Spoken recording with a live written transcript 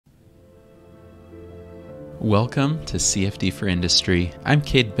Welcome to CFD for Industry. I'm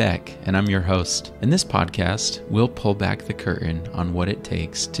Kade Beck, and I'm your host. In this podcast, we'll pull back the curtain on what it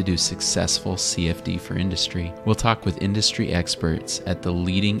takes to do successful CFD for industry. We'll talk with industry experts at the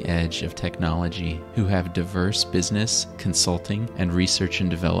leading edge of technology who have diverse business, consulting, and research and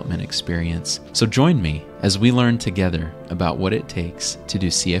development experience. So join me as we learn together about what it takes to do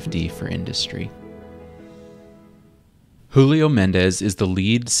CFD for industry. Julio Mendez is the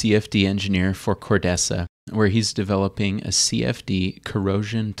lead CFD engineer for Cordesa, where he's developing a CFD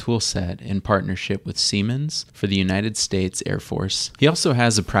corrosion toolset in partnership with Siemens for the United States Air Force. He also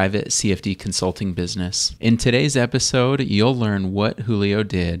has a private CFD consulting business. In today's episode, you'll learn what Julio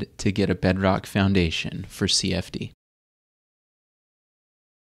did to get a bedrock foundation for CFD.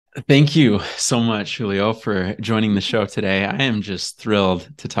 Thank you so much, Julio, for joining the show today. I am just thrilled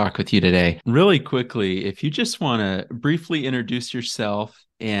to talk with you today. Really quickly, if you just want to briefly introduce yourself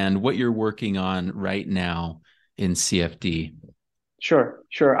and what you're working on right now in CFD. Sure.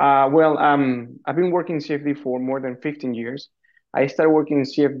 I've been working in CFD for more than 15 years. I started working in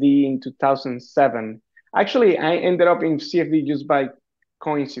CFD in 2007. Actually, I ended up in CFD just by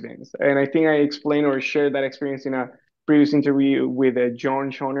coincidence. And I think I explained or shared that experience in a previous interview with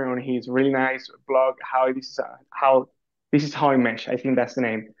John Schoner on his really nice blog, how this is how I mesh. I think that's the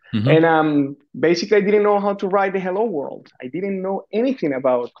name. Mm-hmm. And basically, I didn't know how to write the hello world. I didn't know anything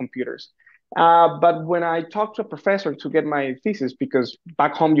about computers. But when I talked to a professor to get my thesis, because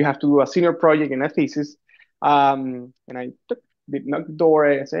back home you have to do a senior project and a thesis, and I knocked the door.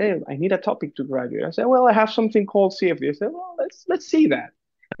 I said, "Hey, I need a topic to graduate." I said, "Well, I have something called CFD." I said, "Well, let's see that."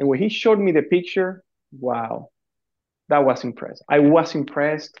 And when he showed me the picture, wow, that was impressed. I was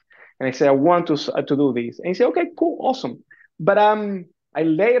impressed, and I said, "I want to do this." And he said, "Okay, cool, awesome." But I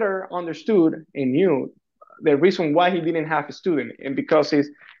later understood and knew the reason why he didn't have a student, and because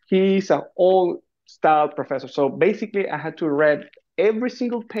he's an old style professor. So basically, I had to read every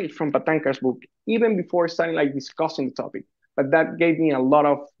single page from Patanka's book, even before starting discussing the topic. But that gave me a lot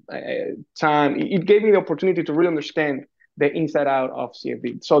of time. It gave me the opportunity to really understand the inside out of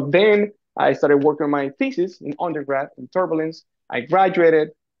CFD. So then I started working on my thesis in undergrad in turbulence. I graduated.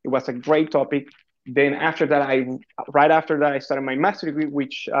 It was a great topic. Then right after that, I started my master degree, where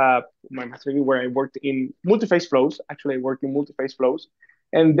I worked in multi-phase flows. Actually, I worked in multi-phase flows.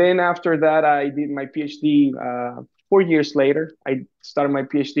 And then after that, I did my PhD 4 years later. I started my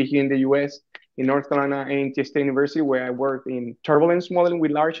PhD here in the US, in North Carolina, A&T State University, where I worked in turbulence modeling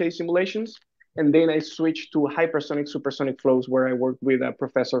with large A simulations. And then I switched to hypersonic, supersonic flows, where I worked with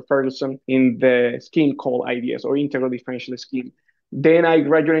Professor Ferguson in the scheme called IDS, or integral differential scheme. Then I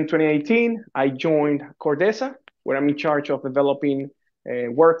graduated in 2018. I joined Cordesa, where I'm in charge of developing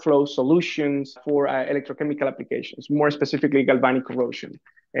workflow solutions for electrochemical applications, more specifically galvanic corrosion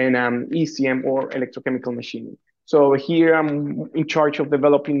and ECM, or electrochemical machining. So here I'm in charge of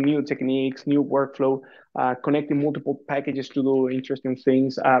developing new techniques, new workflow, connecting multiple packages to do interesting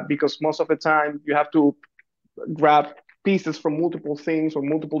things, because most of the time you have to grab pieces from multiple things or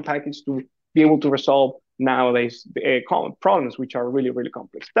multiple packages to be able to resolve nowadays common problems, which are really, really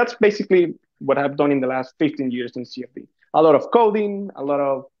complex. That's basically what I've done in the last 15 years in CFD. A lot of coding, a lot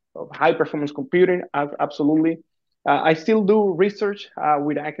of high performance computing, absolutely. I still do research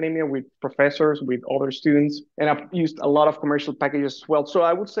with academia, with professors, with other students, and I've used a lot of commercial packages as well. So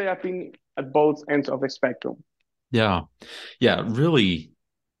I would say I've been at both ends of the spectrum. Yeah. Really,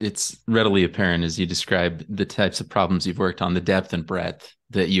 it's readily apparent as you describe the types of problems you've worked on, the depth and breadth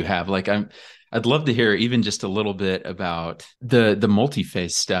that you have. I'd love to hear even just a little bit about the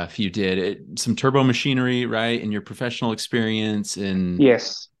multi-phase stuff you did. Some turbo machinery, right? In your professional experience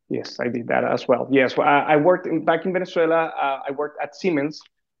Yes, I did that as well. Yes, well, I worked back in Venezuela. I worked at Siemens,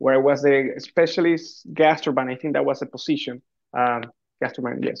 where I was the specialist gas turbine. I think that was a position. Gas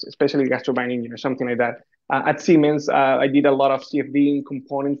turbine, yes, especially gas turbine engineer, something like that. At Siemens, I did a lot of CFD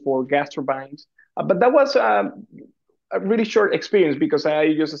component for gas turbines, but that was a really short experience because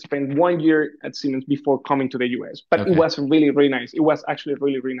I just spent 1 year at Siemens before coming to the US. But It was really, really nice. It was actually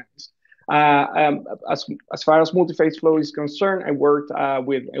really, really nice. As far as multi-phase flow is concerned, I worked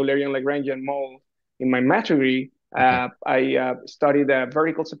with Eulerian, Lagrangian model in my master degree. I studied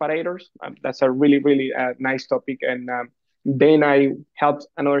vertical separators. That's a really, really nice topic. And then I helped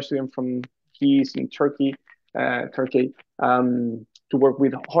another student he's in Turkey, to work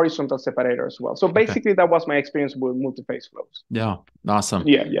with horizontal separator as well. So Okay. basically, that was my experience with multi-phase flows. Yeah. Awesome.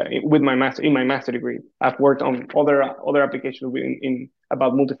 Yeah, with my master degree, I've worked on other applications in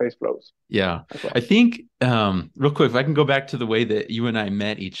about multi-phase flows Yeah. as well. I think, real quick, if I can go back to the way that you and I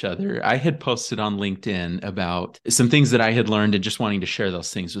met each other, I had posted on LinkedIn about some things that I had learned and just wanting to share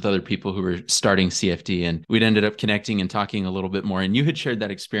those things with other people who were starting CFD. And we'd ended up connecting and talking a little bit more. And you had shared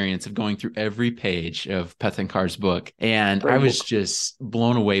that experience of going through every page of Pethenkar's book. And I Great was book. just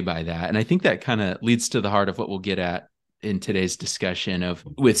blown away by that. And I think that kind of leads to the heart of what we'll get at in today's discussion of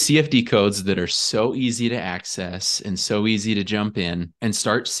with CFD codes that are so easy to access and so easy to jump in and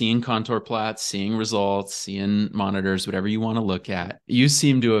start seeing contour plots, seeing results, seeing monitors, whatever you want to look at. You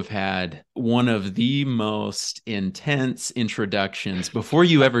seem to have had one of the most intense introductions before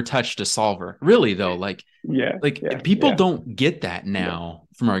you ever touched a solver. Really though, like people don't get that now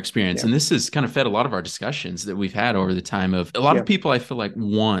from our experience. And this has kind of fed a lot of our discussions that we've had over the time of a lot of people I feel like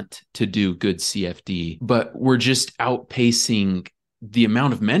want to do good CFD, but we're just outpacing the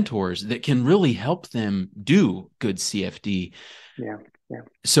amount of mentors that can really help them do good CFD. Yeah.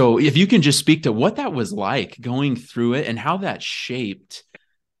 So if you can just speak to what that was like going through it and how that shaped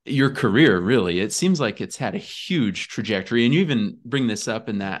your career, really. It seems like it's had a huge trajectory. And you even bring this up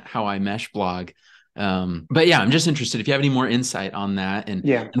in that How I Mesh blog. But yeah, I'm just interested if you have any more insight on that and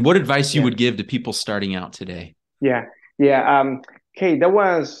what advice you would give to people starting out today. Okay, that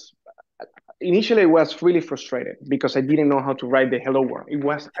was initially, I was really frustrated because I didn't know how to write the hello world.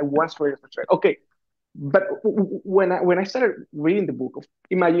 I was really frustrated. Okay, but when I started reading the book,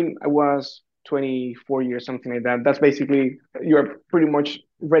 imagine I was 24 years, something like that. That's basically, you're pretty much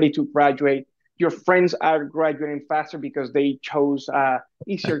ready to graduate. Your friends are graduating faster because they chose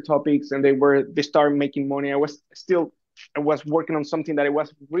easier topics and they started making money. I was working on something that it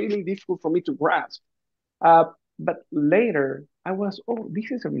was really difficult for me to grasp. But later I was, oh,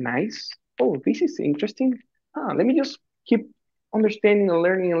 this is nice. Oh, this is interesting. Let me just keep understanding and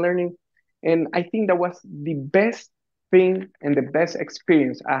learning and learning. And I think that was the best thing and the best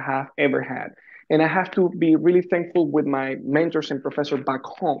experience I have ever had. And I have to be really thankful with my mentors and professors back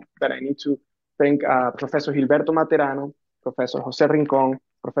home that I need to thank Professor Gilberto Materano, Professor Jose Rincon,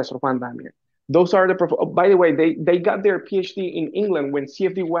 Professor Juan Damian. Those are by the way, they got their PhD in England when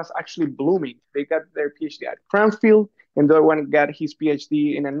CFD was actually blooming. They got their PhD at Cranfield, and the other one got his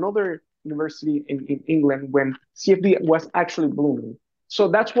PhD in another university in England when CFD was actually blooming. So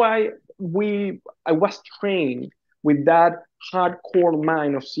that's why I was trained with that hardcore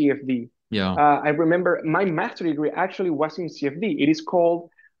mind of CFD. Yeah. I remember my master degree actually was in CFD. It is called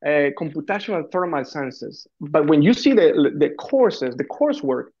Computational Thermal Sciences. But when you see the courses, the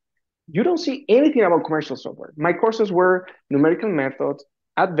coursework, you don't see anything about commercial software. My courses were numerical methods,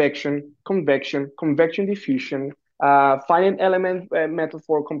 advection, convection diffusion, finite element method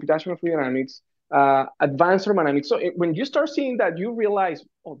for computational fluid dynamics, advanced thermodynamics. So when you start seeing that, you realize,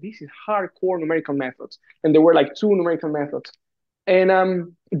 oh, this is hardcore numerical methods. And there were like 2 numerical methods. And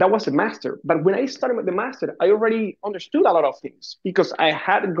that was a master. But when I started with the master, I already understood a lot of things because I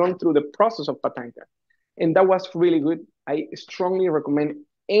had gone through the process of Patanka. And that was really good. I strongly recommend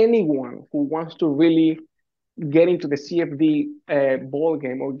anyone who wants to really get into the CFD ball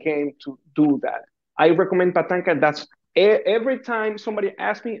game or game to do that. I recommend Patanka. That's every time somebody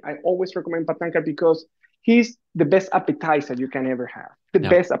asks me, I always recommend Patanka because he's the best appetizer you can ever have. The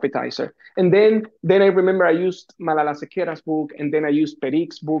best appetizer. And then I remember I used Malala Sequeira's book, and then I used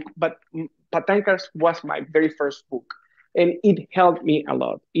Peric's book, but Patanka's was my very first book. And it helped me a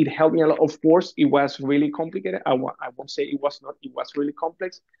lot. It helped me a lot. Of course, it was really complicated. I won't say it was not. It was really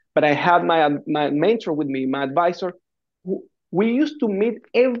complex. But I had my mentor with me, my advisor. We used to meet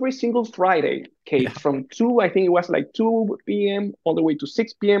every single Friday, Kate, from 2, I think it was like 2 p.m. all the way to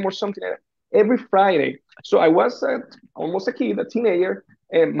 6 p.m. or something like that, every Friday. So I was almost a kid, a teenager,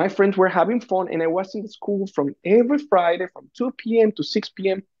 and my friends were having fun. And I was in the school from every Friday from 2 p.m. to 6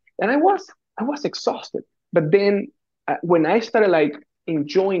 p.m. And I was exhausted. But then when I started like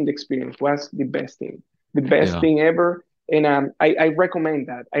enjoying the experience was the best thing ever. And I recommend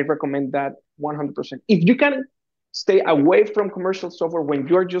that. I recommend that 100%. If you can stay away from commercial software when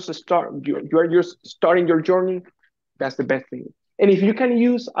you're just you're just starting your journey, that's the best thing. And if you can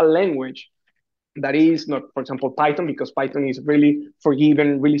use a language that is not, for example, Python, because Python is really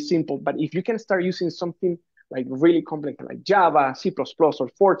forgiving, really simple. But if you can start using something like really complex like Java, C++, or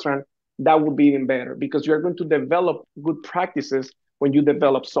Fortran, that would be even better because you're going to develop good practices when you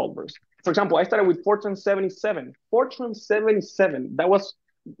develop solvers. For example, I started with Fortran 77. Fortran 77, that was,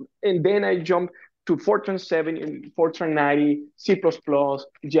 and then I jumped to Fortran 7 and Fortran 90, C++,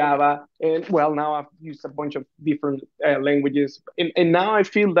 Java, and well, now I've used a bunch of different languages. And now I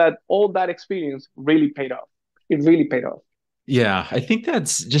feel that all that experience really paid off. It really paid off. Yeah, I think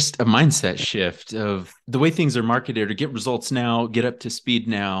that's just a mindset shift of the way things are marketed or get results now, get up to speed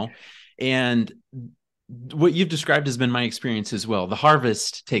now. And what you've described has been my experience as well. The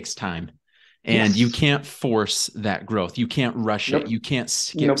harvest takes time and you Yes. can't force that growth. You can't rush it. Nope. You can't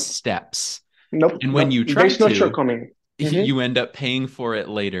skip Nope. steps. Nope. And when Nope. you try There's no to, shortcoming. you end up paying for it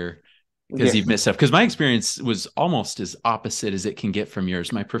later because you've Yes. missed stuff. Because my experience was almost as opposite as it can get from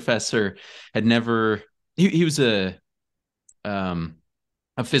yours. My professor had never, he was um,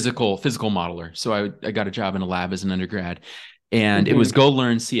 a physical modeler. So I got a job in a lab as an undergrad, and it was go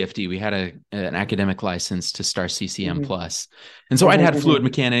learn CFD. We had an academic license to start CCM plus, and so I'd had fluid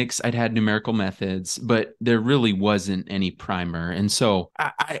mechanics, I'd had numerical methods, but there really wasn't any primer, and so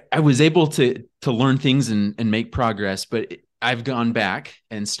I was able to learn things and make progress, but I've gone back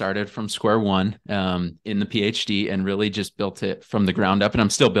and started from square one in the PhD and really just built it from the ground up. And I'm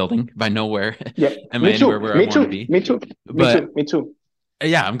still building. By nowhere Yep. am I Me anywhere too. where I Me want to too. be. Me too. Me But too. Me too.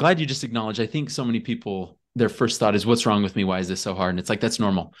 yeah, I'm glad you just acknowledged. I think so many people, their first thought is, what's wrong with me? Why is this so hard? And it's like, that's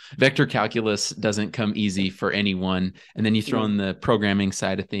normal. Vector calculus doesn't come easy for anyone. And then you throw in No. the programming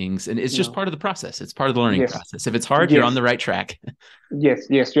side of things, and it's just No. part of the process. It's part of the learning Yes. process. If it's hard, you're on Yes. the right track. Yes.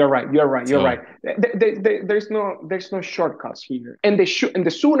 Yes. You're right. You're right. You're right. So, There's no shortcuts here, and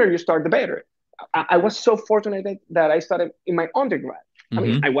the sooner you start, the better. I was so fortunate that I started in my undergrad. I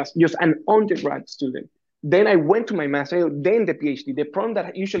mean, I was just an undergrad student. Then I went to my master, then the PhD. The problem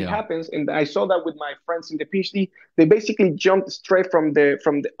that usually yeah, happens, and I saw that with my friends in the PhD, they basically jumped straight from the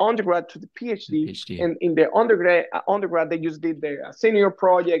undergrad to the PhD. PhD. And in the undergrad, they just did their senior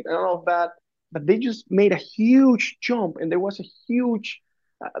project and all of that. But they just made a huge jump, and there was a huge.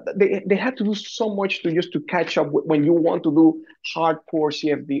 They had to do so much to catch up when you want to do hardcore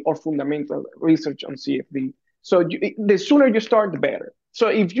CFD or fundamental research on CFD. So the sooner you start, the better. So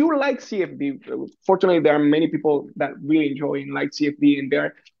if you like CFD, fortunately, there are many people that really enjoy and like CFD and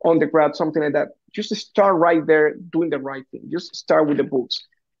they're on the grad, something like that. Just start right there doing the right thing. Just start with the books.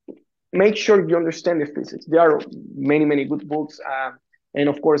 Make sure you understand the physics. There are many, many good books. And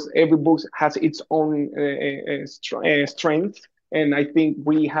of course, every book has its own strength. And I think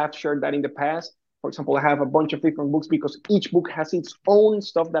we have shared that in the past. For example, I have a bunch of different books because each book has its own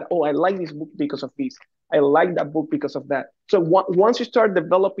stuff that, oh, I like this book because of this. I like that book because of that. So once you start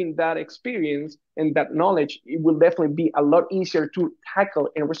developing that experience and that knowledge, it will definitely be a lot easier to tackle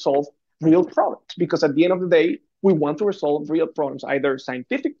and resolve real problems. Because at the end of the day, we want to resolve real problems, either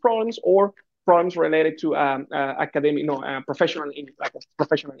scientific problems or problems related to academic, professional, like a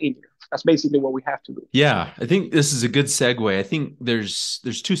professional engineer. That's basically what we have to do. Yeah, I think this is a good segue. I think there's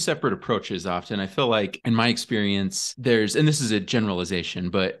two separate approaches often. I feel like in my experience, and this is a generalization,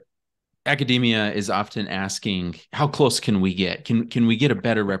 but academia is often asking, how close can we get? Can we get a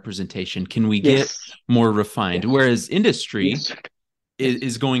better representation? Can we get Yes. more refined? Yes. Whereas industry Yes.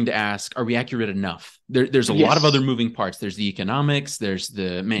 is going to ask, are we accurate enough? There's a lot of other Yes. moving parts. There's the economics, there's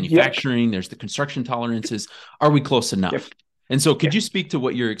the Yep. manufacturing, there's the construction tolerances. Are we close Yep. enough? And so could Yes. you speak to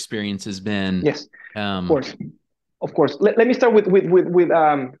what your experience has been? Yes. Of course. Of course. Let me start with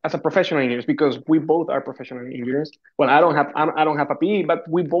as a professional engineers, because we both are professional engineers. Well, I don't have a PE, but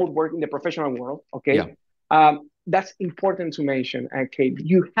we both work in the professional world. Yeah. Okay. That's important to mention, Kate.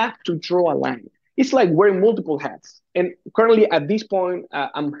 You have to draw a line. It's like wearing multiple hats. And currently, at this point,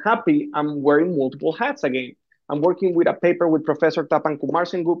 I'm happy I'm wearing multiple hats again. I'm working with a paper with Professor Tapan Kumar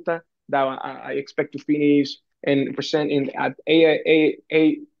Sen Gupta that I expect to finish and present at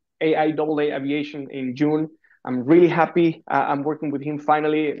AIAA Aviation in June. I'm really happy. I'm working with him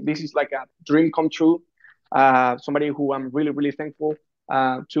finally. This is like a dream come true. Somebody who I'm really, really thankful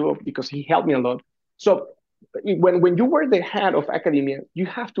to, because he helped me a lot. So when you were the head of academia, you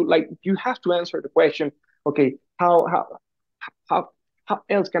have to answer the question, okay, how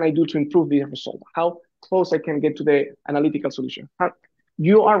else can I do to improve this result? How close I can get to the analytical solution?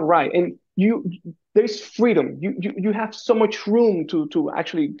 You are right, and there's freedom. You have so much room to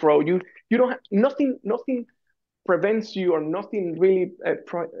actually grow. You don't have nothing prevents you, or nothing really.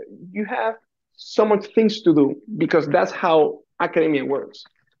 You have so much things to do, because that's how academia works.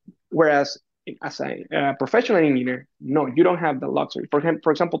 Whereas as a professional engineer, no, you don't have the luxury.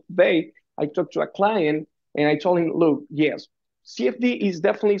 For example, today I talked to a client and I told him, look, yes, CFD is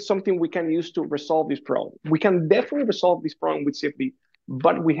definitely something we can use to resolve this problem. We can definitely resolve this problem with CFD,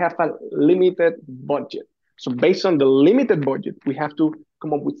 but we have a limited budget. So based on the limited budget, we have to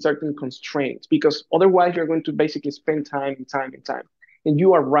come up with certain constraints, because otherwise you're going to basically spend time and time and time. And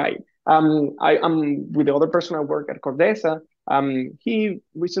you are right. I'm with the other person I work at Cordesa. He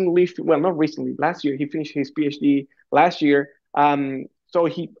recently, well, not recently, last year, he finished his PhD last year. I'm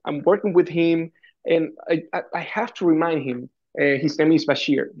working with him, and I have to remind him. His name is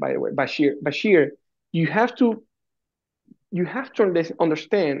Bashir, by the way. Bashir, you have to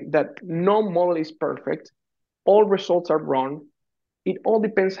understand that no model is perfect. All results are wrong. It all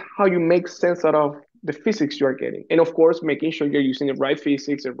depends how you make sense out of the physics you're getting. And of course, making sure you're using the right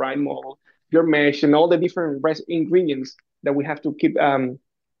physics, the right model, your mesh, and all the different ingredients that we have to keep a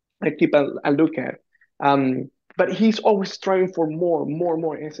look at. But he's always striving for more, more,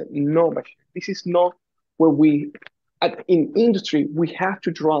 more. And I said, no, but this is not where in industry, we have to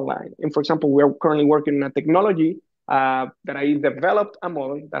draw a line. And for example, we're currently working on a technology that I developed a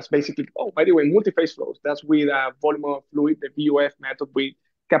model that's basically, oh, by the way, multi-phase flows. That's with volume of fluid, the VOF method with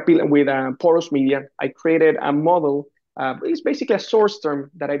porous media. I created a model. It's basically a source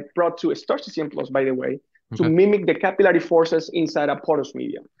term that I brought to Starch flows, by the way, to mimic the capillary forces inside a porous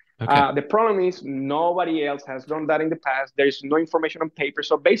medium. The problem is nobody else has done that in the past. There's no information on paper.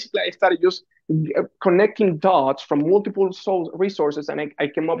 So basically, I started just connecting dots from multiple resources, and I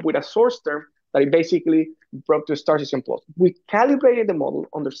came up with a source term that I basically brought to Starch flows. We calibrated the model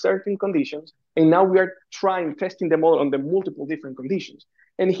under certain conditions, and now we are testing the model under multiple different conditions.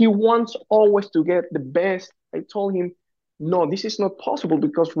 And he wants always to get the best. I told him, no, this is not possible,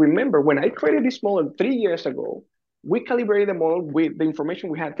 because remember, when I created this model 3 years ago, we calibrated the model with the information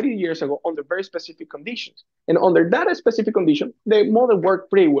we had 3 years ago under very specific conditions. And under that specific condition, the model worked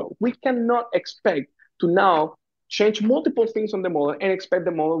pretty well. We cannot expect to now change multiple things on the model and expect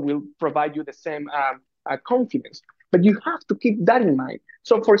the model will provide you the same confidence. But you have to keep that in mind.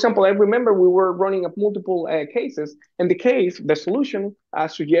 So for example, I remember we were running up multiple cases, and the solution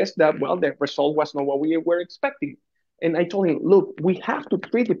suggests that, well, the result was not what we were expecting. And I told him, look, we have to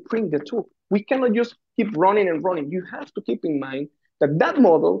 3D print the tool. We cannot just keep running and running. You have to keep in mind that that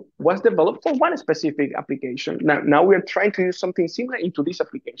model was developed for one specific application. Now we are trying to use something similar into this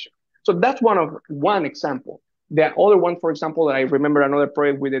application. So that's one example. The other one, for example, I remember another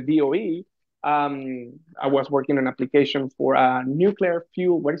project with the DOE. I was working on an application for a nuclear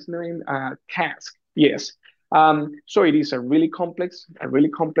fuel. What is the name? Cask. Yes. So it is a really complex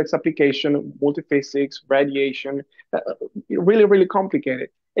application, multi-physics, radiation, really, really complicated.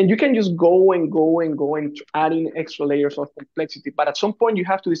 And you can just go and go and go and adding extra layers of complexity. But at some point you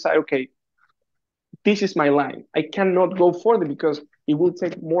have to decide, okay, this is my line. I cannot go further because it will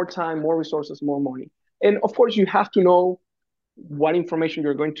take more time, more resources, more money. And of course you have to know what information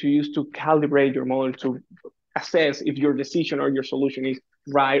you're going to use to calibrate your model to assess if your decision or your solution is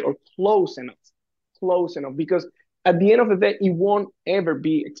right or close enough, because at the end of the day, it won't ever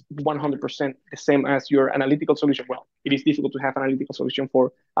be 100% the same as your analytical solution. Well, it is difficult to have an analytical solution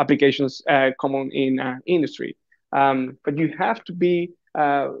for applications common in industry. But you have to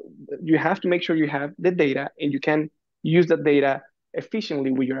make sure you have the data and you can use that data efficiently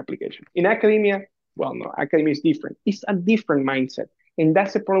with your application. In academia, well, no, academia is different. It's a different mindset. And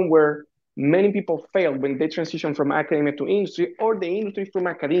that's the problem where many people fail when they transition from academia to industry or the industry from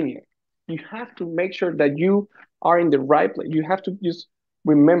academia. You have to make sure that you are in the right place. You have to just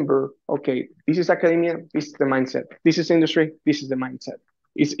remember, okay, this is academia, this is the mindset. This is industry, this is the mindset.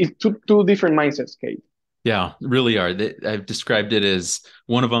 It's two different mindsets, Kate. Yeah, really are. I've described it as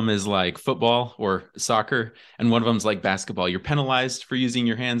one of them is like football or soccer, and one of them is like basketball. You're penalized for using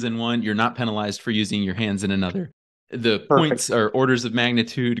your hands in one. You're not penalized for using your hands in another. The points are orders of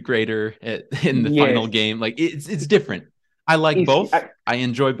magnitude greater in the final game. Like it's different. I like both. I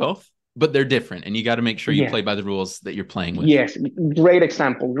enjoy both, but they're different, and you got to make sure you play by the rules that you're playing with. Yes, great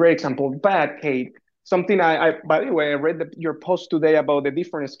example. But Kate, something by the way, I read your post today about the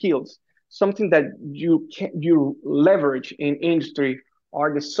different skills. Something that you leverage in industry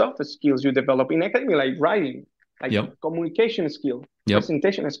are the soft skills you develop in academia, like writing, like communication skill,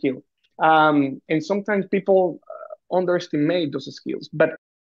 presentation skill. And sometimes people underestimate those skills.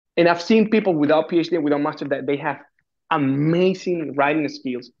 And I've seen people without PhD, without master, that they have amazing writing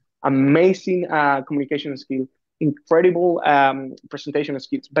skills, amazing communication skills, incredible presentation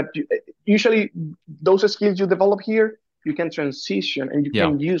skills. But usually those skills you develop here, you can transition and you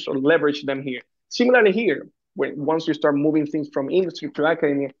can use or leverage them here. Similarly here, once you start moving things from industry to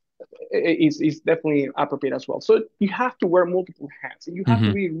academia, it's definitely appropriate as well. So you have to wear multiple hats. And you have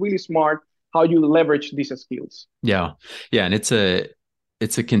to be really smart how you leverage these skills. Yeah. And it's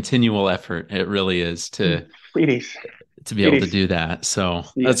a continual effort. It really is to be able to do that. So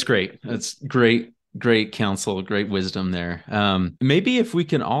that's great. That's great counsel, great wisdom there. Maybe if we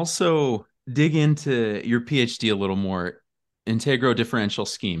can also dig into your PhD a little more, integral differential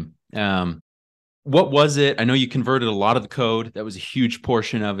scheme. What was it? I know you converted a lot of the code. That was a huge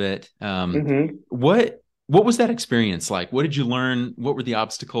portion of it. Mm-hmm. What was that experience like? What did you learn? What were the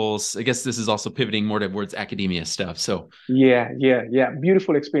obstacles? I guess this is also pivoting more towards academia stuff. So Yeah.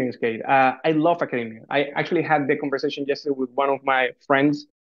 Beautiful experience, Kate. I love academia. I actually had the conversation yesterday with one of my friends,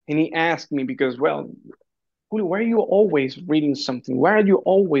 and he asked me because, well, Julio, why are you always reading something? Why are you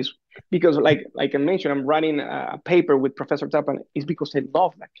always? Because, like I mentioned, I'm writing a paper with Professor Tapan. It's because I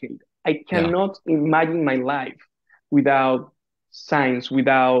love that kid. I yeah, cannot imagine my life without science,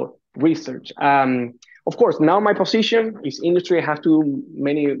 without research. Of course, now my position is industry. I have to do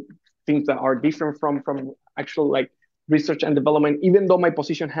many things that are different from actual like research and development. Even though my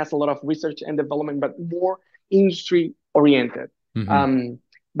position has a lot of research and development, but more industry oriented. mm-hmm. Um,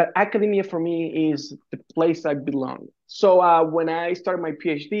 but academia for me is the place I belong. So when I started my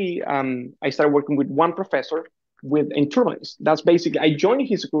PhD, I started working with one professor in turbulence. That's basically, I joined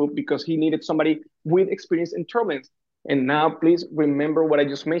his group because he needed somebody with experience in turbulence. And now please remember what I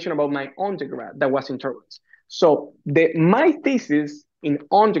just mentioned about my undergrad that was in turbulence. So my thesis in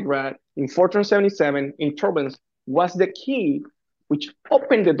undergrad in Fortran 77 in turbulence was the key which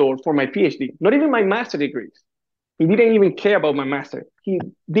opened the door for my PhD, not even my master degrees. He didn't even care about my master. He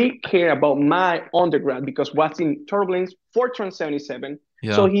did care about my undergrad because what's in turbulence Fortran 77.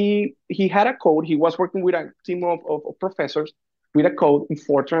 So Yeah, he had a code. He was working with a team of professors with a code in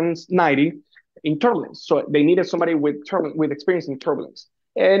Fortran 90 in turbulence. So they needed somebody with experience in turbulence.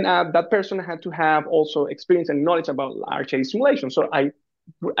 And that person had to have also experience and knowledge about large A simulation. So I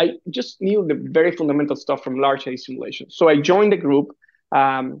just knew the very fundamental stuff from large A simulation. So I joined the group.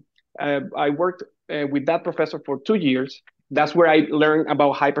 Um, I worked with that professor for 2 years. That's where I learned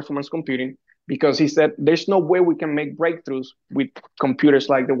about high performance computing because he said there's no way we can make breakthroughs with computers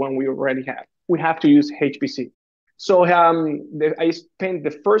like the one we already have. We have to use HPC. So I spent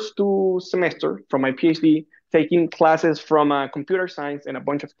the first 2 semesters from my PhD taking classes from computer science and a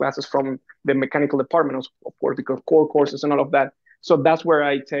bunch of classes from the mechanical department, of course, because core courses and all of that. So that's where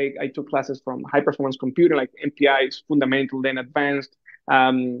I took classes from high performance computing, like MPIs, fundamental, then advanced,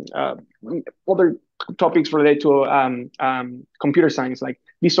 um, uh, other topics related to computer science, like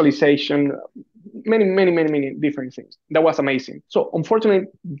visualization, many different things. That was amazing. So unfortunately,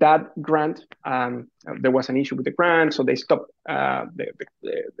 that grant, there was an issue with the grant, so they stopped. The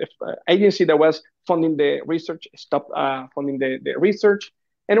agency that was funding the research stopped funding the research,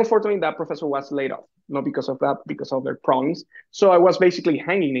 and unfortunately, that professor was laid off. Not because of that, because of their problems. So I was basically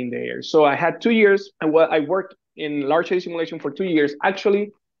hanging in the air. So I had 2 years. I worked in large area simulation for 2 years.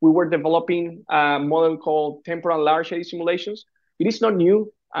 Actually, we were developing a model called temporal large area simulations. It is not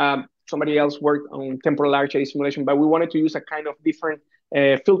new. Somebody else worked on temporal large area simulation, but we wanted to use a kind of different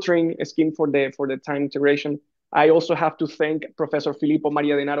filtering scheme for the time integration. I also have to thank Professor Filippo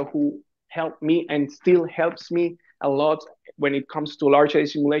Maria Denaro, who helped me and still helps me a lot when it comes to large area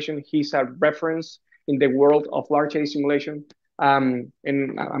simulation. He's a reference in the world of large area simulation. And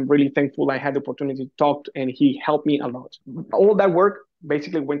I'm really thankful I had the opportunity to talk, and he helped me a lot. All that work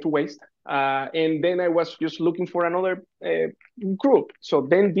basically went to waste. And then I was just looking for another group. So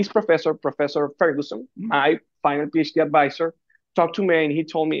then this professor, Professor Ferguson, my final PhD advisor, talked to me and he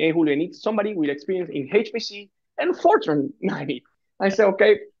told me, hey, Julio, I need somebody with experience in HPC and Fortran 90. I said,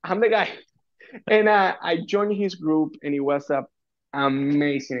 okay, I'm the guy. And I joined his group, and it was a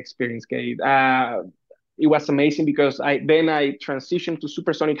amazing experience, Kate. It was amazing because I transitioned to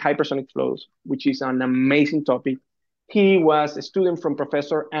supersonic hypersonic flows, which is an amazing topic. He was a student from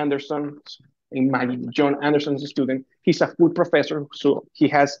Professor Anderson. Imagine John Anderson's a student. He's a full professor, so he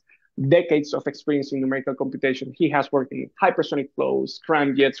has decades of experience in numerical computation. He has worked in hypersonic flows,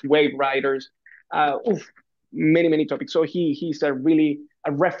 scramjets, wave riders, many topics. So he's a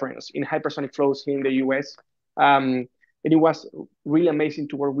reference in hypersonic flows here in the US. And it was really amazing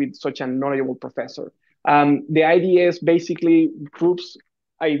to work with such a knowledgeable professor. The idea is basically groups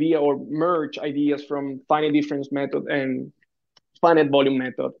idea or merge ideas from finite difference method and finite volume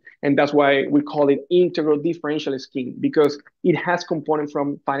method. And that's why we call it integral differential scheme, because it has component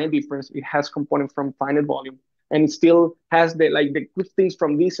from finite difference, it has component from finite volume, and it still has the good things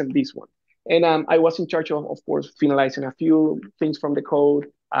from this and this one. And I was in charge of course, finalizing a few things from the code,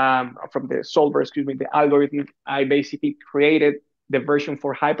 from the solver, the algorithm. I basically created the version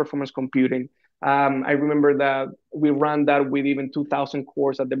for high performance computing. I remember that we ran that with even 2,000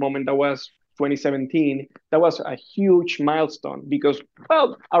 cores at the moment. That was 2017. That was a huge milestone because,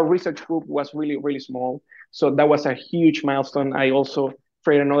 well, our research group was really small. So that was a huge milestone. I also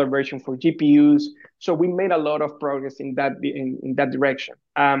created another version for GPUs. So we made a lot of progress in that direction.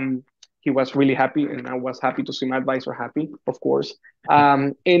 He was really happy, and I was happy to see my advisor happy, of course.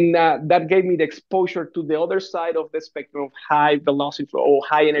 And that gave me the exposure to the other side of the spectrum of high velocity flow or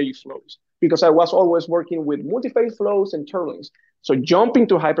high energy flows, because I was always working with multi-phase flows and turbulence. So jumping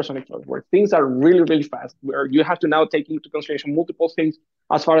to hypersonic flows, where things are really, really fast, where you have to now take into consideration multiple things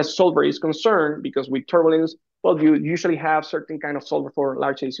as far as solver is concerned, because with turbulence, well, you usually have certain kind of solver for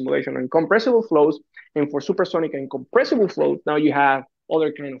large A simulation and compressible flows, and for supersonic and compressible flows, now you have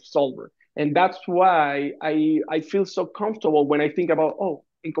other kind of solver. And that's why I feel so comfortable when I think about, oh,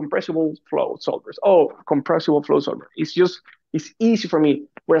 incompressible flow solvers, oh, compressible flow solver. It's easy for me.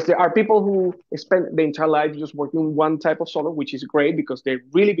 Whereas there are people who spend the entire life just working one type of solver, which is great because they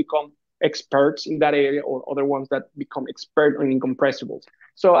really become experts in that area, or other ones that become expert on incompressibles.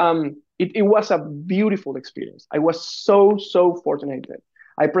 So it was a beautiful experience. I was so fortunate.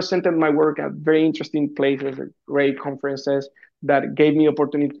 I presented my work at very interesting places, great conferences that gave me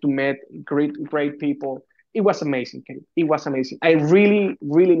opportunity to meet great people. It was amazing, Kate. It was amazing. I really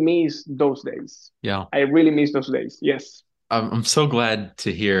miss those days. Yeah. I really miss those days. Yes. I'm so glad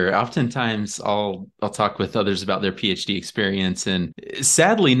to hear. Oftentimes, I'll talk with others about their PhD experience, and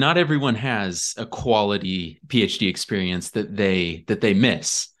sadly, not everyone has a quality PhD experience that they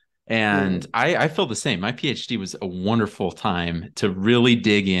miss. And I feel the same. My PhD was a wonderful time to really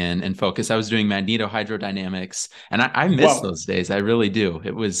dig in and focus. I was doing magnetohydrodynamics, and I miss Wow. those days. I really do.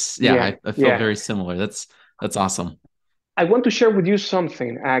 It was, Yeah. I feel Yeah. very similar. That's awesome. I want to share with you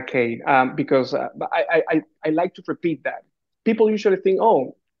something, Kate, because I like to repeat that. People usually think,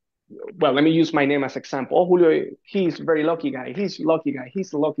 oh, well, let me use my name as example. Oh, Julio, he's a very lucky guy. He's a lucky guy.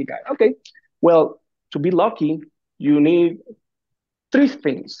 He's a lucky guy. Okay. Well, to be lucky, you need three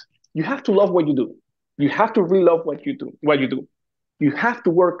things. You have to love what you do. You have to really love what you do. You have to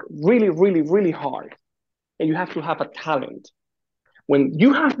work really hard, and you have to have a talent. When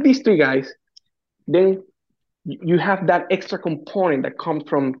you have these three guys, then you have that extra component that comes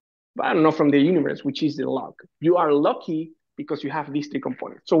from, I don't know, from the universe, which is the luck. You are lucky because you have these three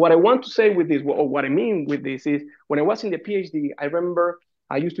components. So what I want to say with this, or what I mean with this, is when I was in the PhD, I remember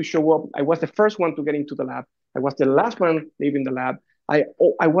I used to show up. I was the first one to get into the lab. I was the last one leaving the lab.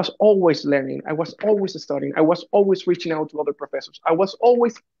 I was always learning. I was always studying. I was always reaching out to other professors. I was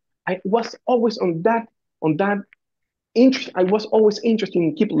always on that interest. I was always interested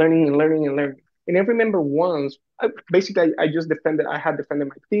in keep learning and learning and learning. And I remember once, I just defended. I had defended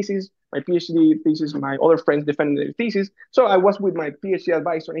my thesis, my PhD thesis. My other friends defended their thesis. So I was with my PhD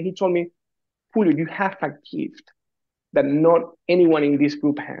advisor, and he told me, Julio, you have a gift that not anyone in this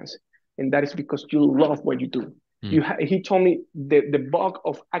group has, and that is because you love what you do. Mm. He told me the bug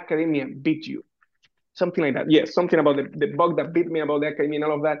of academia beat you, something like that. Yes, something about the bug that beat me about the academia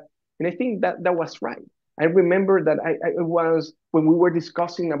and all of that. And I think that was right. I remember that I was, when we were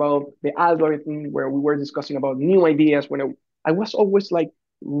discussing about the algorithm, where we were discussing about new ideas, when I was always like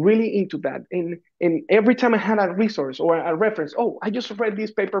really into that. And every time I had a resource or a reference, oh, I just read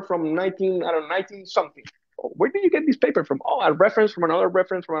this paper from 19, I don't know, 19 something. Oh, where did you get this paper from? Oh, a reference from another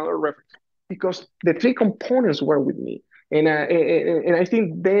reference from another reference. Because the three components were with me. And I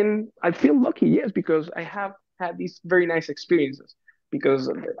think then I feel lucky, yes, because I have had these very nice experiences. Because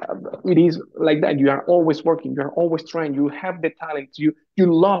it is like that. You are always working. You are always trying. You have the talent. You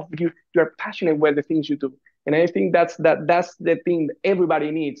love. You are passionate with the things you do. And I think that's the thing that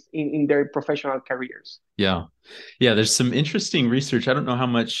everybody needs in their professional careers. Yeah. Yeah, there's some interesting research. I don't know how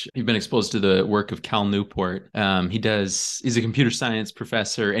much you've been exposed to the work of Cal Newport. He's a computer science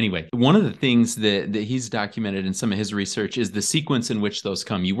professor. Anyway, one of the things that he's documented in some of his research is the sequence in which those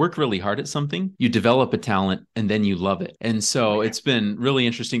come. You work really hard at something, you develop a talent, and then you love it. And so it's been really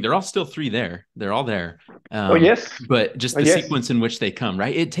interesting. They're all still three there. They're all there. Oh, yes. But just Oh, the yes. sequence in which they come,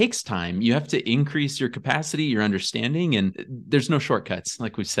 right? It takes time. You have to increase your capacity, your understanding, and there's no shortcuts.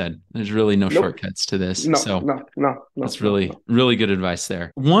 Like we've said, there's really no Nope. shortcuts to this. No, So no. that's really good advice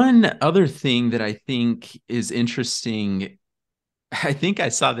there. One other thing that I think is interesting, I think I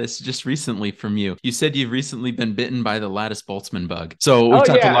saw this just recently from you. You said you've recently been bitten by the Lattice Boltzmann bug. So we've Oh,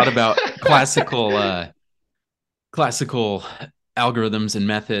 talked a yeah. lot about classical algorithms and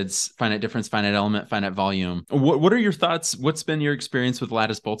methods, finite difference, finite element, finite volume. What are your thoughts? What's been your experience with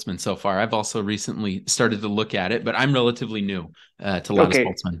Lattice Boltzmann so far? I've also recently started to look at it, but I'm relatively new to Lattice Okay.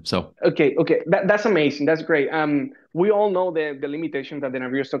 Boltzmann. So Okay. That's amazing. That's great. We all know the limitations that the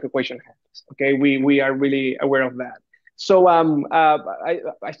Navier-Stokes equation has. Okay, we are really aware of that. So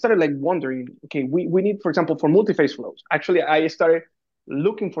I started like wondering. Okay, we need, for example, for multi-phase flows. Actually, I started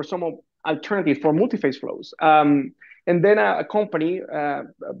looking for some alternative for multi-phase flows. And then a company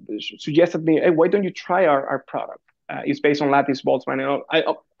suggested me, hey, why don't you try our product? is based on Lattice Boltzmann.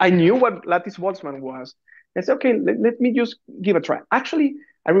 And I knew what Lattice Boltzmann was. I said, okay, let me just give a try. Actually,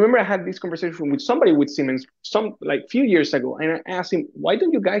 I remember I had this conversation with somebody with Siemens some like few years ago, and I asked him, why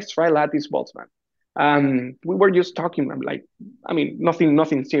don't you guys try Lattice Boltzmann? We were just talking, like, I mean,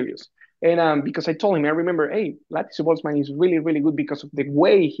 nothing serious. And because I told him, I remember, hey, Lattice Boltzmann is really, really good because of the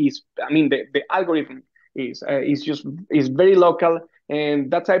way the algorithm is very local,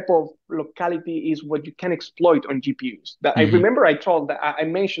 and that type of locality is what you can exploit on GPUs. That I remember I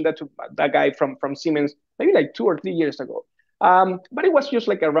mentioned that to that guy from Siemens maybe like 2 or 3 years ago. But it was just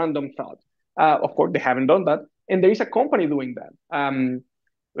like a random thought. Of course, they haven't done that, and there is a company doing that.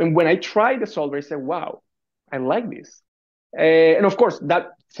 And when I tried the solver, I said, wow, I like this. And of course, that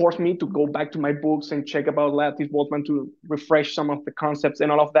forced me to go back to my books and check about Lattice Boltzmann to refresh some of the concepts and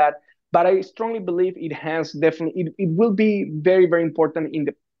all of that. But I strongly believe it will be very, very important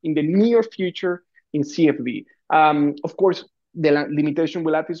in the near future in CFD. Of course, the limitation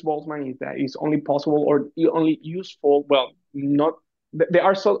with Lattice Boltzmann is that it's only possible or only useful. Well, not there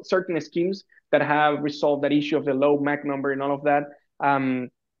are certain schemes that have resolved that issue of the low Mach number and all of that.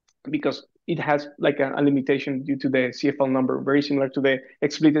 Because it has like a limitation due to the CFL number, very similar to the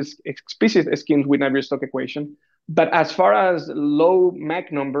explicit schemes with Navier-Stokes equation. But as far as low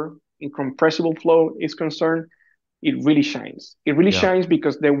Mach number in compressible flow is concerned, it really shines. It really shines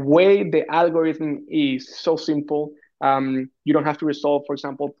because the way the algorithm is so simple. You don't have to resolve, for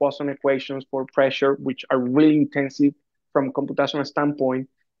example, Poisson equations for pressure, which are really intensive from a computational standpoint.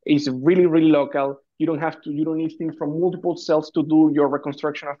 It's really, really local. You don't need things from multiple cells to do your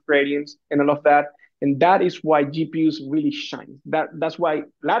reconstruction of gradients and all of that. And that is why GPUs really shine. That's why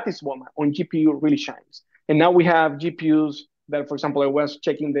Lattice Boltzmann on GPU really shines. And now we have GPUs that, for example, I was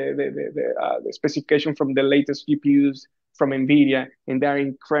checking the specification from the latest GPUs from NVIDIA, and they're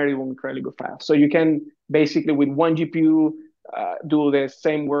incredibly fast. So you can basically, with one GPU, do the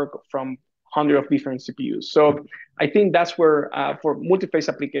same work from hundreds of different CPUs. So I think that's where, for multi-phase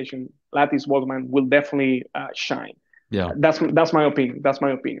application, Lattice Boltzmann will definitely shine. Yeah, that's my opinion.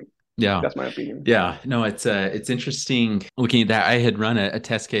 Yeah. That's my opinion. Yeah. No, it's interesting looking at that. I had run a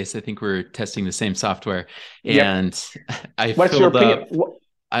test case. I think we're testing the same software, and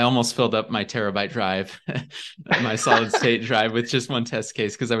I almost filled up my terabyte drive, my solid state drive with just one test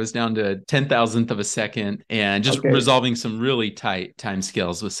case because I was down to 10,000th of a second and just resolving some really tight time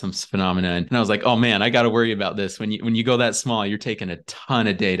scales with some phenomena. And I was like, oh man, I got to worry about this. When you go that small, you're taking a ton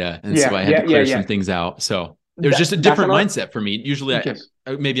of data. And so I had to clear some things out. So it was just a different mindset for me. Usually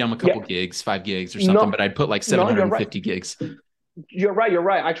maybe I'm a couple gigs, 5 gigs or something, but I'd put like 750 gigs. You're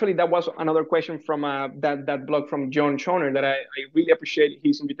right. Actually, that was another question from that blog from John Schoner that I really appreciate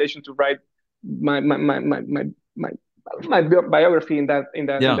his invitation to write my biography in that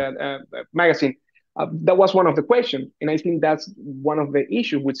magazine. That was one of the questions, and I think that's one of the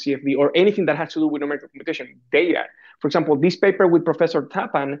issues with CFD or anything that has to do with numerical computation data. For example, this paper with Professor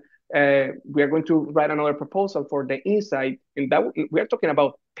Tapan, we are going to write another proposal for the insight, and that we are talking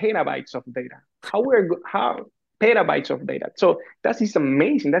about petabytes of data. How petabytes of data. So that is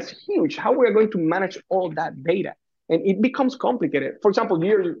amazing. That's huge. How we are going to manage all that data, and it becomes complicated. For example,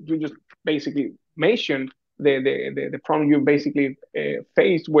 you just basically mentioned the problem you basically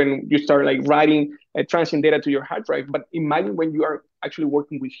faced when you start like writing transient data to your hard drive. But imagine when you are actually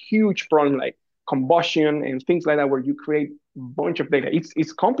working with huge problems like combustion and things like that, where you create a bunch of data.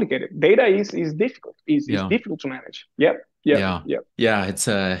 It's complicated. Data is difficult. It's difficult to manage. Yeah. It's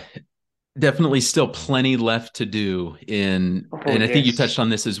definitely still plenty left to do and I think you touched on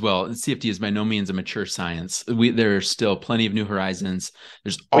this as well. CFD is by no means a mature science. There are still plenty of new horizons.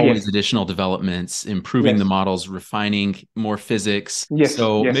 There's always additional developments, improving the models, refining more physics.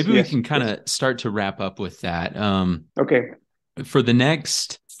 Maybe we can kind of start to wrap up with that. For the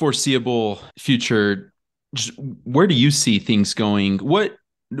next foreseeable future, just where do you see things going?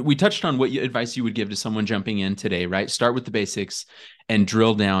 We touched on what advice you would give to someone jumping in today, right? Start with the basics and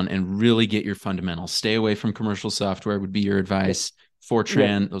drill down and really get your fundamentals. Stay away from commercial software would be your advice.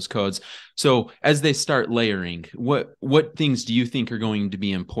 Fortran, those codes. So as they start layering, what things do you think are going to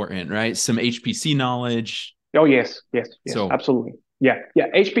be important, right? Some HPC knowledge. Oh, yes, absolutely. Yeah,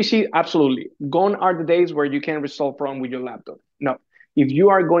 HPC, absolutely. Gone are the days where you can resolve problem with your laptop. No, if you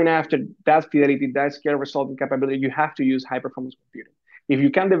are going after that fidelity, that scale resolving capability, you have to use high performance computing. If you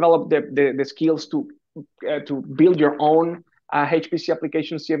can develop the skills to build your own HPC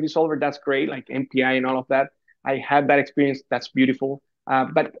application CFD solver, that's great, like MPI and all of that. I had that experience. That's beautiful.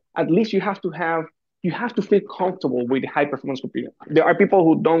 But at least you have to feel comfortable with high performance computing. There are people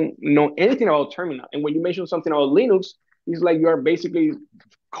who don't know anything about terminal, and when you mention something about Linux, it's like you are basically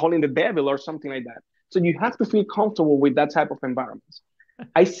calling the devil or something like that. So you have to feel comfortable with that type of environments.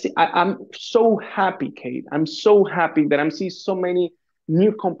 I'm so happy, Kate. I'm so happy that I'm seeing so many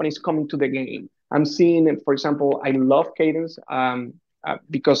new companies coming to the game. I'm seeing, for example, I love Cadence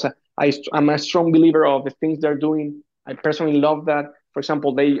because I'm a strong believer of the things they're doing. I personally love that. For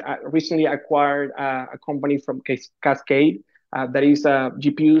example, they recently acquired a company from Cascade that is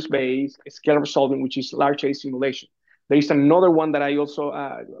GPUs based scalar solving, which is large A simulation. There is another one that I also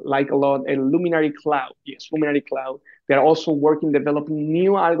like a lot, a Luminary Cloud. Yes, Luminary Cloud. They're also working, developing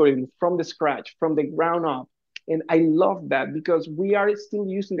new algorithms from the scratch, from the ground up. And I love that because we are still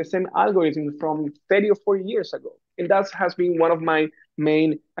using the same algorithm from 30 or 40 years ago. And that has been one of my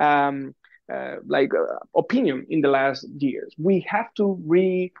main opinion in the last years. We have to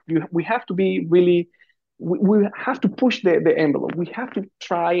we have to be really we have to push the envelope. We have to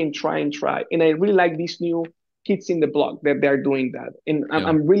try and try and try. And I really like these new kids in the block that they're doing that, and Yeah.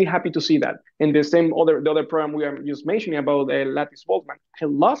 I'm really happy to see that. And the other program we are just mentioning about Lattice Boltzmann, I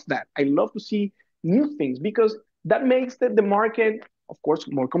love that. I love to see new things because that makes the market, of course,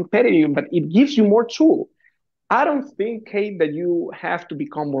 more competitive, but it gives you more tool. I don't think, Kate, that you have to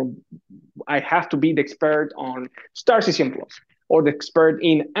become more. I have to be the expert on Star System Plus or the expert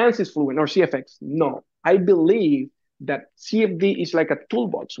in ANSYS Fluent or CFX. No, I believe that CFD is like a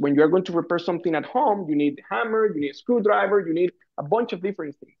toolbox. When you're going to repair something at home, you need a hammer, you need a screwdriver, you need a bunch of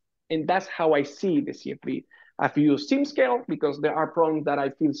different things. And that's how I see the CFD. I've used SimScale because there are problems that I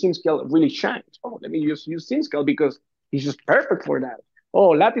feel SimScale really shines. Oh, let me just use SimScale because it's just perfect for that.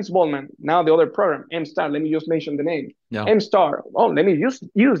 Oh, Lattice Boltzmann, now the other program, M-Star, let me just mention the name. No. M-Star, oh, let me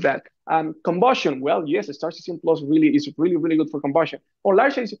use that. Combustion, well, yes, Star System Plus really is really, really good for combustion. Or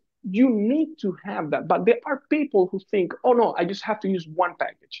large scale, you need to have that. But there are people who think, oh, no, I just have to use one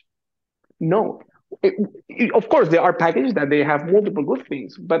package. No. Of course, there are packages that they have multiple good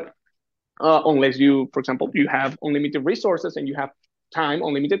things, but unless you, for example, you have unlimited resources and you have time,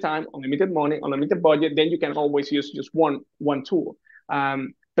 unlimited money, unlimited budget, then you can always use just one tool.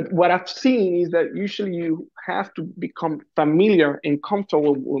 But what I've seen is that usually you have to become familiar and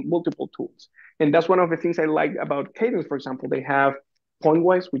comfortable with multiple tools. And that's one of the things I like about Cadence, for example. They have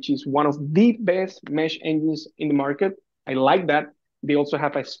Pointwise, which is one of the best mesh engines in the market. I like that. They also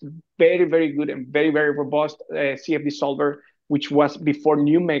have a very, very good and very, very robust CFD solver, which was before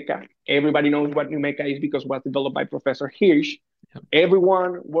NumMeca. Everybody knows what NumMeca is because it was developed by Professor Hirsch. Yep.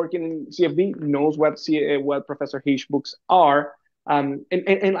 Everyone working in CFD knows what Professor Hirsch books are. And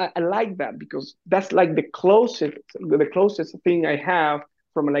I like that because that's like the closest thing I have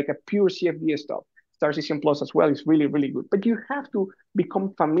from like a pure CFD stuff. Star System Plus as well is really, really good. But you have to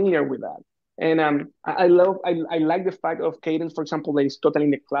become familiar with that. And I like the fact of Cadence, for example, that is totally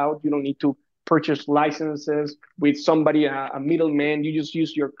in the cloud. You don't need to purchase licenses with somebody, a middleman. You just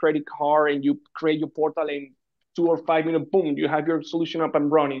use your credit card and you create your portal in 2 or 5 minutes, boom, you have your solution up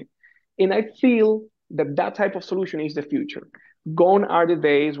and running. And I feel that that type of solution is the future. Gone are the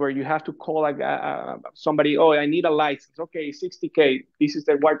days where you have to call somebody, oh, I need a license. Okay, 60K. This is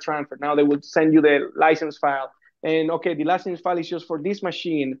the wire transfer. Now they will send you the license file. And okay, the license file is just for this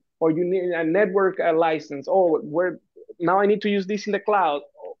machine, or you need a network license. Oh, where now I need to use this in the cloud.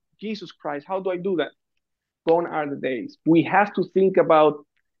 Oh, Jesus Christ, how do I do that? Gone are the days. We have to think about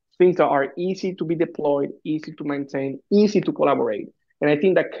things that are easy to be deployed, easy to maintain, easy to collaborate. And I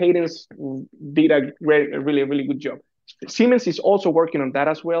think that Cadence did a really, really good job. Siemens is also working on that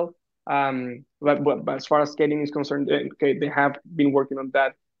as well. But as far as Cadence is concerned, they have been working on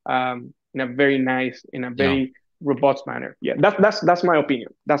that in a very nice, in a Yeah. very robust manner. Yeah, that's my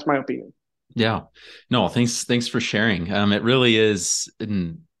opinion. That's my opinion. Yeah. No, thanks for sharing. It really is,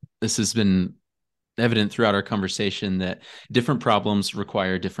 and this has been evident throughout our conversation that different problems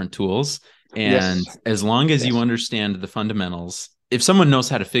require different tools. And Yes. as long as you Yes. understand the fundamentals, if someone knows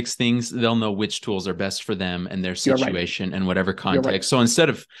how to fix things, they'll know which tools are best for them and their You're right. situation and whatever You're right. context. So instead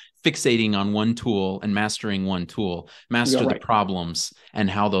of fixating on one tool and mastering one tool, You're master the right. problems and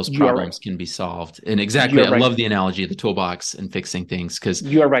how those You are right. problems can be solved. And exactly, You're I right. love the analogy of the toolbox and fixing things because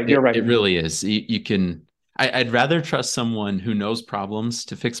You're right. You're right. it really is. You can, I'd rather trust someone who knows problems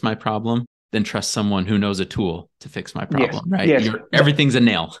to fix my problem than trust someone who knows a tool to fix my Yes. problem, right? Yes. Everything's a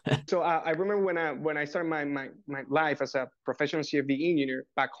nail. So I remember when I started my life as a professional CFD engineer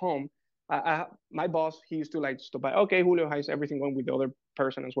back home, my boss, he used to like stop by. Okay, Julio, how's everything going with the other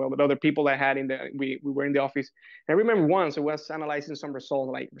person as well, with other people I had we were in the office. And I remember once I was analyzing some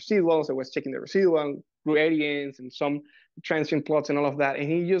results like residuals. I was checking the residual gradients and some transient plots and all of that. And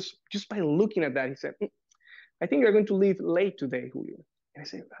he just by looking at that, he said, I think you're going to leave late today, Julio. And I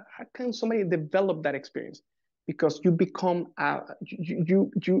said, how can somebody develop that experience? Because you become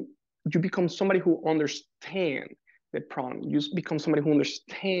you become somebody who understands the problem. You become somebody who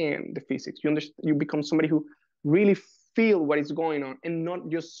understands the physics. You become somebody who really feel what is going on, and not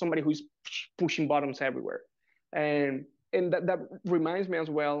just somebody who is pushing buttons everywhere. And that reminds me as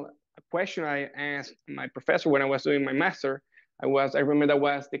well, a question I asked my professor when I was doing my master. I remember that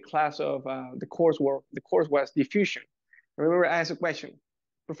was the class of the coursework. The course was diffusion. I remember I asked a question,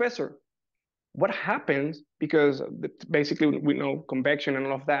 Professor, what happens, because basically we know convection and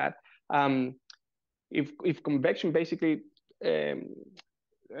all of that. If convection basically, um,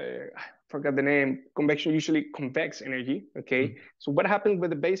 I forgot the name, convection usually convex energy, okay? So what happens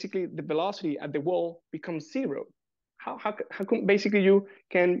when basically the velocity at the wall becomes zero? How come basically you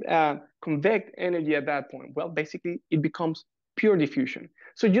can convect energy at that point? Well, basically it becomes pure diffusion.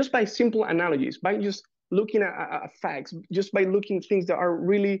 So just by simple analogies, by just looking at facts, just by looking at things that are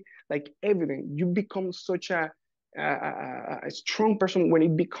really like evident, you become such a strong person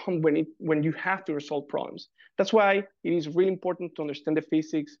when you have to resolve problems. That's why it is really important to understand the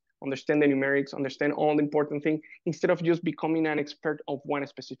physics, understand the numerics, understand all the important things, instead of just becoming an expert of one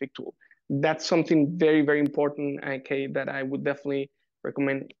specific tool. That's something very, very important, okay, that I would definitely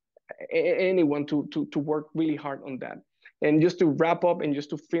recommend anyone to work really hard on that. And just to wrap up and just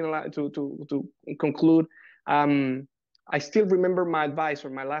to finalize, to conclude, I still remember my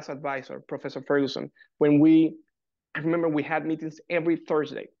last advisor, Professor Ferguson, when I remember we had meetings every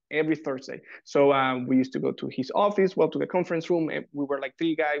Thursday. So we used to go to his office, well, to the conference room. And we were like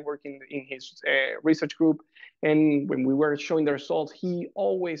three guys working in his research group. And when we were showing the results, he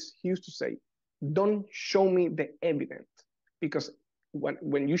used to say, don't show me the evidence. Because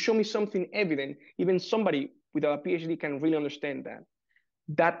when you show me something evident, even somebody without a PhD can really understand that.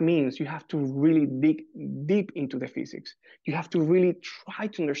 That means you have to really dig deep into the physics. You have to really try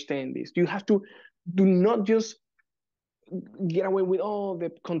to understand this. You have to do not just get away with all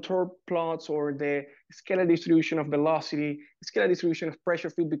the contour plots or the scalar distribution of velocity, scalar distribution of pressure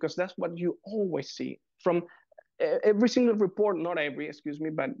field, because that's what you always see from every single report. Not every, excuse me,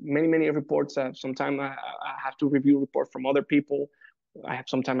 but many reports. Sometimes I have to review reports from other people.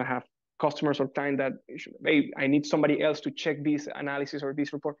 Sometimes I have customers or time that, hey, I need somebody else to check this analysis or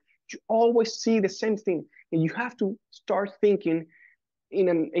this report. You always see the same thing, and you have to start thinking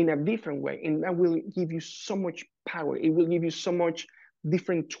in a different way, and that will give you so much power. It will give you so much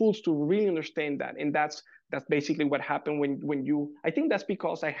different tools to really understand that. And that's basically what happened when you, I think that's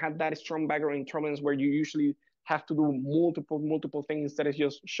because I had that strong background in turbulence, where you usually have to do multiple things instead of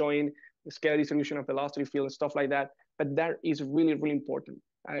just showing the scalar distribution of velocity field and stuff like that. But that is really, really important.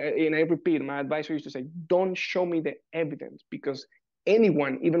 And I repeat, my advisor used to say, don't show me the evidence, because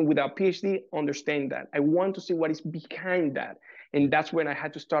anyone, even without PhD, understand that. I want to see what is behind that. And that's when I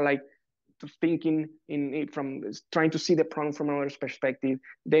had to start like thinking from trying to see the problem from another perspective.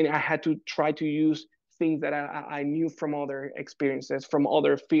 Then I had to try to use things that I knew from other experiences, from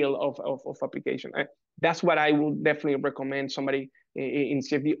other field of application. That's what I would definitely recommend somebody in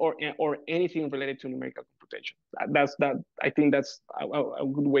CFD or anything related to numerical computation. I think that's a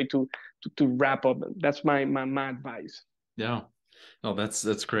good way to wrap up. That's my advice. Yeah. Oh,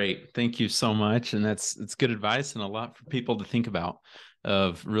 that's great. Thank you so much. And it's good advice and a lot for people to think about,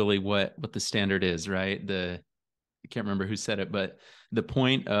 of really what the standard is, right? I can't remember who said it, but the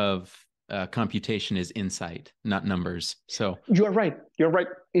point of computation is insight, not numbers. So you're right.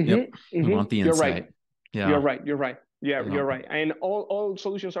 Mm-hmm, yep, mm-hmm. we want the insight. You're right. Yeah, you're right. Yeah, you're right. And all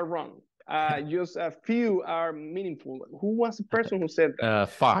solutions are wrong. Just a few are meaningful. Who was the person who said that?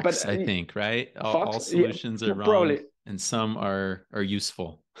 Fox, I think, right? All Fox, yeah, solutions are wrong, probably. And some are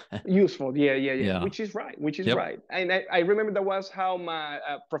useful. Useful, yeah. Yeah. Which is right. Yep. Right. And I remember that was how my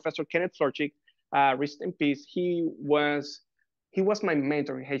Professor Kenneth Florchik, rest in peace, he was my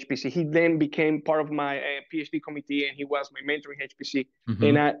mentor in HPC. He then became part of my PhD committee, and he was my mentor in HPC.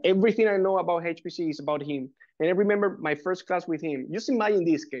 Mm-hmm. And everything I know about HPC is about him. And I remember my first class with him. Just imagine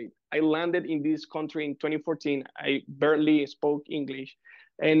this, Kate. I landed in this country in 2014. I barely spoke English.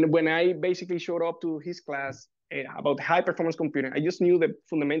 And when I basically showed up to his class about high performance computing, I just knew the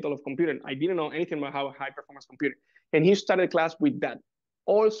fundamental of computing. I didn't know anything about how high performance computing. And he started class with that.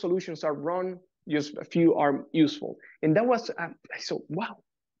 All solutions are wrong, just a few are useful. And that was, so wow,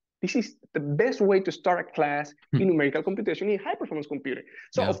 this is the best way to start a class in numerical computation in high performance computing.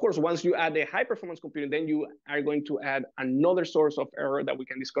 So of course, once you add the high performance computing, then you are going to add another source of error that we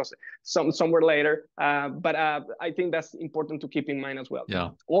can discuss somewhere later. But I think that's important to keep in mind as well. Yeah.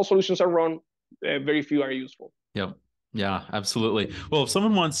 All solutions are wrong, very few are useful. Yep. Yeah, absolutely. Well, if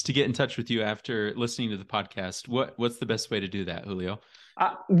someone wants to get in touch with you after listening to the podcast, what's the best way to do that, Julio?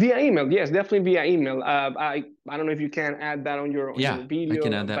 Via email, yes, definitely via email. I don't know if you can add that on Yeah, your I can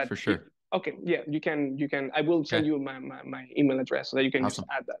video, add that but for sure. okay, yeah, you can. I will send Okay, you my email address so that you can just awesome.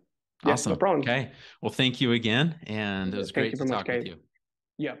 add that. Yeah, no Awesome. problem. Okay. Well, thank you again. And it Yeah, was thank great you to very much, talk with Kate. you.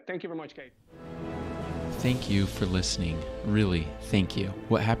 Yeah, thank you very much, Kate. Thank you for listening. Really, thank you.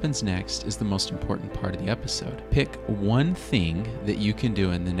 What happens next is the most important part of the episode. Pick one thing that you can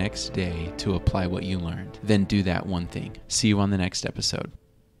do in the next day to apply what you learned. Then do that one thing. See you on the next episode.